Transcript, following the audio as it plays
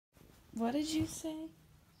What did you say?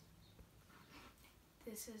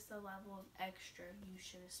 This is the level of extra you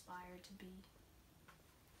should aspire to be.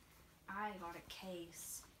 I got a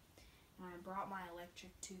case, and I brought my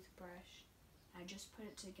electric toothbrush. I just put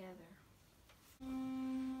it together. I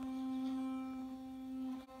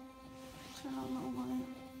don't know why.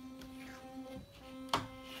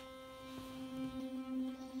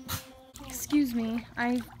 Excuse me,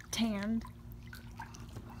 I tanned.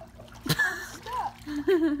 I'm stuck.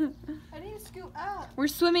 I need to scoot up. We're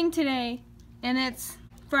swimming today, and it's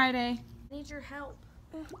Friday. I need your help.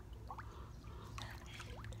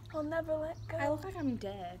 I'll never let go. I look like I'm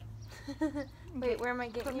dead. Wait, where am I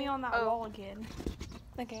getting? Put me you? on that wall again.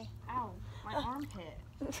 Okay. Ow, my armpit.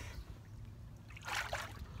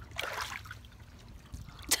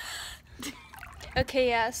 Okay,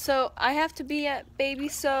 yeah, so I have to be at Baby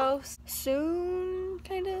So soon,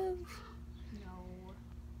 kind of. No.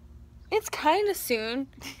 It's kind of soon.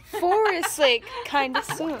 4 is like kind of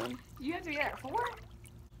soon. You have to be there at 4?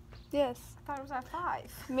 Yes. I thought it was at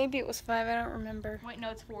 5. Maybe it was 5, I don't remember. Wait, no,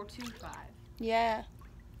 it's 4 to 5. Yeah.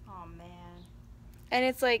 Oh man. And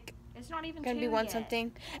it's like It's not even gonna 2 be 1 yet.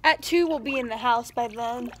 something. At 2 we'll be in the house by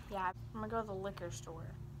then. Yeah, I'm gonna go to the liquor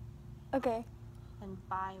store Okay. and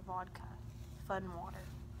buy vodka, fun water.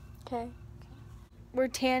 Okay. We're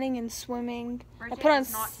tanning and swimming. Bridget I put on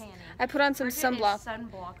is not tanning. I put on some Bridget sunblock. Is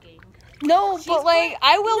sunblocking. No, but like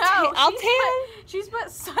I will. No, I'll tan. She's put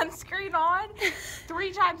sunscreen on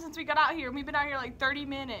 3 times since we got out here. We've been out here like 30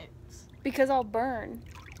 minutes. Because I'll burn.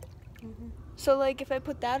 So like if I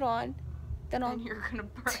put that on, then I'll And you're gonna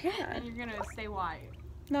burn. tan. And you're gonna stay white.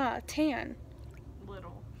 Nah, tan.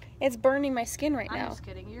 Little. It's burning my skin right I'm now. just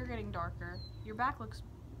kidding. You're getting darker. Your back looks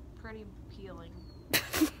pretty peeling.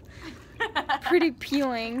 Pretty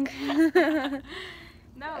peeling.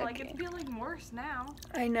 No, like Okay. it's peeling worse now.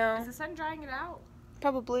 I know. Is the sun drying it out?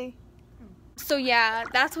 Probably. So yeah,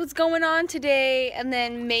 that's what's going on today, and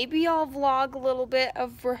then maybe I'll vlog a little bit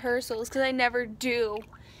of rehearsals because I never do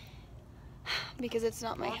because it's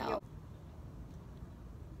not my house.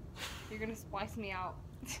 You're gonna splice me out.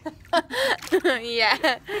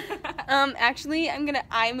 Yeah. Actually, I'm gonna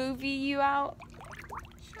iMovie you out.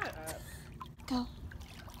 Shut up. Go.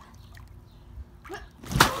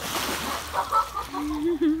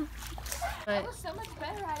 I was so much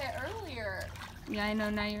better at it earlier. Yeah, I know,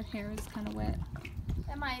 now your hair is kind of wet.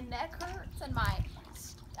 And my neck hurts and I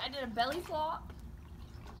did a belly flop.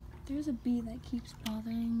 There's a bee that keeps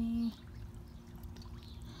bothering me.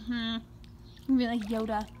 I'm gonna be like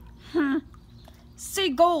Yoda. Say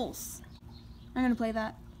goals. I'm gonna play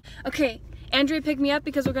that. Okay, Andrea picked me up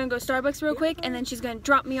because we're gonna go to Starbucks real quick, and then she's gonna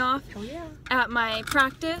drop me off at my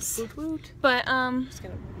practice. But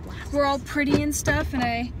we're all pretty and stuff, and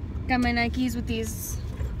I got my Nikes with these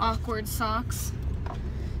awkward socks.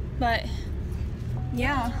 But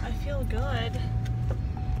yeah. I feel good.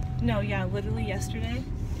 No, yeah, literally yesterday,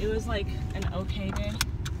 it was like an okay day.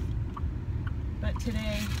 But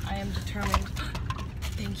today, I am determined.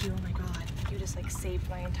 Thank you, oh my god. You just like saved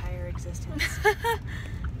my entire existence.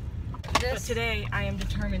 But today, I am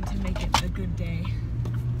determined to make it a good day.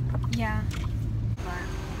 Yeah.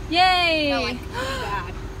 Yay! No, like, really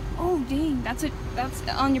bad. Oh dang, that's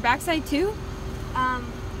on your backside too?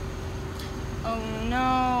 Oh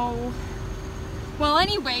no. Well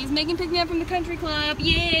anyways, Megan picked me up from the country club.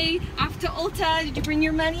 Yay! Off to Ulta. Did you bring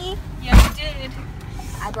your money? Yeah, you did.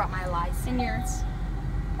 I brought my license. And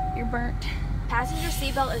you're burnt. Passenger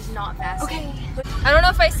seatbelt is not fastened. Okay. I don't know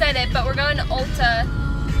if I said it, but we're going to Ulta.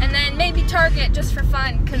 And then maybe Target just for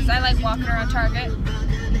fun, because I like walking around Target.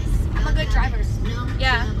 I'm a good driver.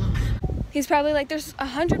 Yeah. He's probably like, there's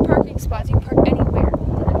 100 parking spots. You can park anywhere.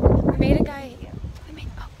 We made a guy.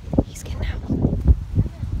 Oh, he's getting out.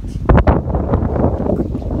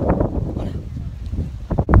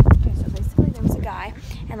 Okay, so basically there was a guy,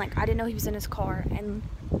 and like I didn't know he was in his car, and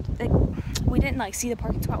like we didn't like see the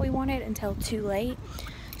parking spot we wanted until too late.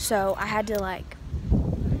 So I had to like,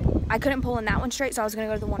 I couldn't pull in that one straight, so I was gonna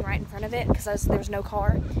go to the one right in front of it because there was no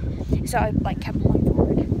car. So I like kept pulling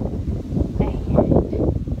forward,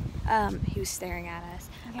 and he was staring at us.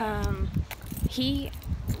 Okay. He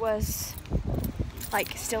was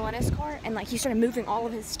like still in his car, and like he started moving all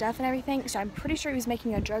of his stuff and everything, so I'm pretty sure he was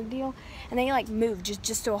making a drug deal, and then he like moved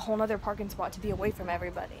just to a whole nother parking spot to be away from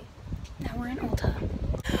everybody. Now we're in Ulta.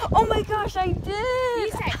 Oh my gosh, I did!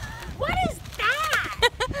 He said, "What is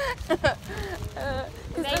that?"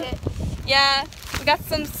 Made it. Yeah, we got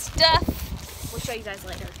some stuff. We'll show you guys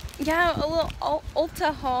later. Yeah, a little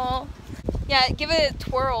Ulta haul. Yeah, give it a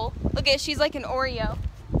twirl. Look at, she's like an Oreo.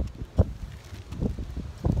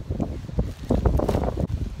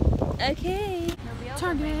 Okay.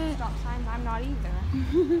 Target. Stop signs, I'm not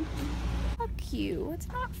either. Fuck you. It's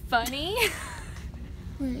not funny.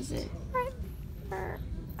 Where is it? Right there.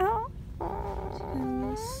 Oh.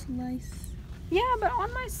 Slice. Yeah, but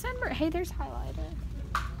on my sunburn. Hey, there's highlighter.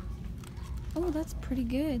 Oh, that's pretty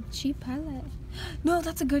good. Cheap highlight. No,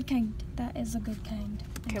 that's a good kind. That is a good kind.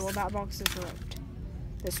 Okay, well that box is ripped.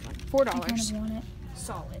 This one, I kind $4. of want it.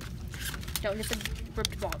 Solid. Don't get the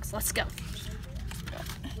ripped box. Let's go.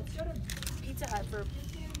 Let's go to Pizza Hut for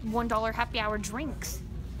 $1 happy hour drinks.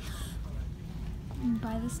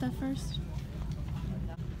 Buy this stuff first.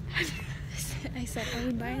 I said, are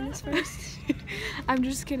we buying this first? I'm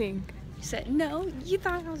just kidding. You said, no, you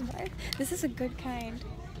thought I was buying. This is a good kind.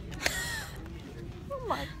 Oh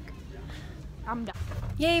my. I'm done.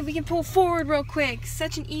 Yay, we can pull forward real quick.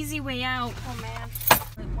 Such an easy way out. Oh man.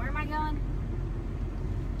 Where am I going?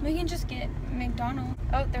 We can just get McDonald's.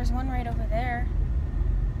 Oh, there's one right over there.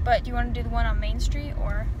 But do you want to do the one on Main Street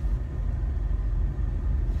or?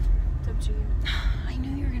 It's up to you. I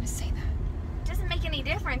knew you were going to say that. Doesn't make any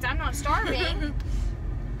difference. I'm not starving.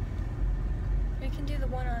 We can do the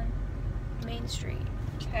one on Main Street.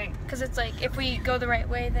 Okay. Because it's like, if we go the right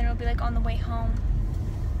way, then it'll be like on the way home.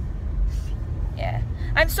 Yeah.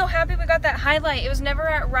 I'm so happy we got that highlight. It was never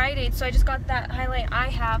at Rite Aid, so I just got that highlight I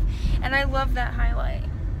have. And I love that highlight.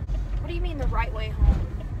 What do you mean the right way home?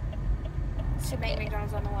 To make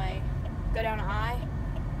McDonald's on the way. Go down I?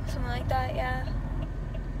 Something like that, yeah.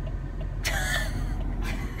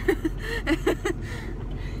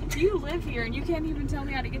 You live here and you can't even tell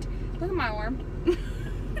me how to get to... Look at my arm.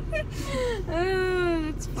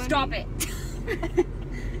 Oh, that's funny. Stop it.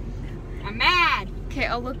 I'm mad. Okay,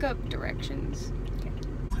 I'll look up directions.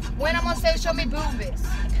 When I'm gonna say show me boobies?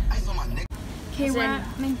 Okay, As we're in-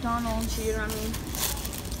 at McDonald's. You know what I mean?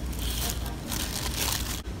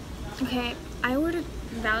 Okay, I ordered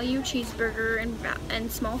value cheeseburger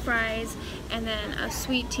and small fries, and then a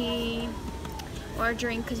sweet tea or a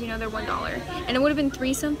drink, because you know they're $1. And it would have been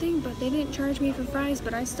 $3 something, but they didn't charge me for fries,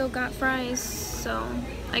 but I still got fries, so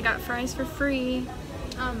I got fries for free.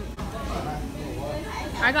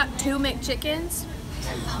 I got 2 McChickens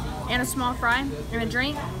and a small fry and a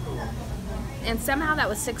drink, and somehow that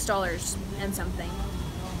was $6 and something.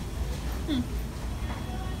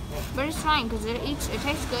 But it's fine because it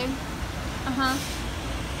tastes good. Uh-huh.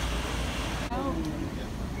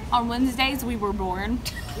 On Wednesdays we were born.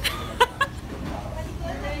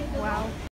 Wow.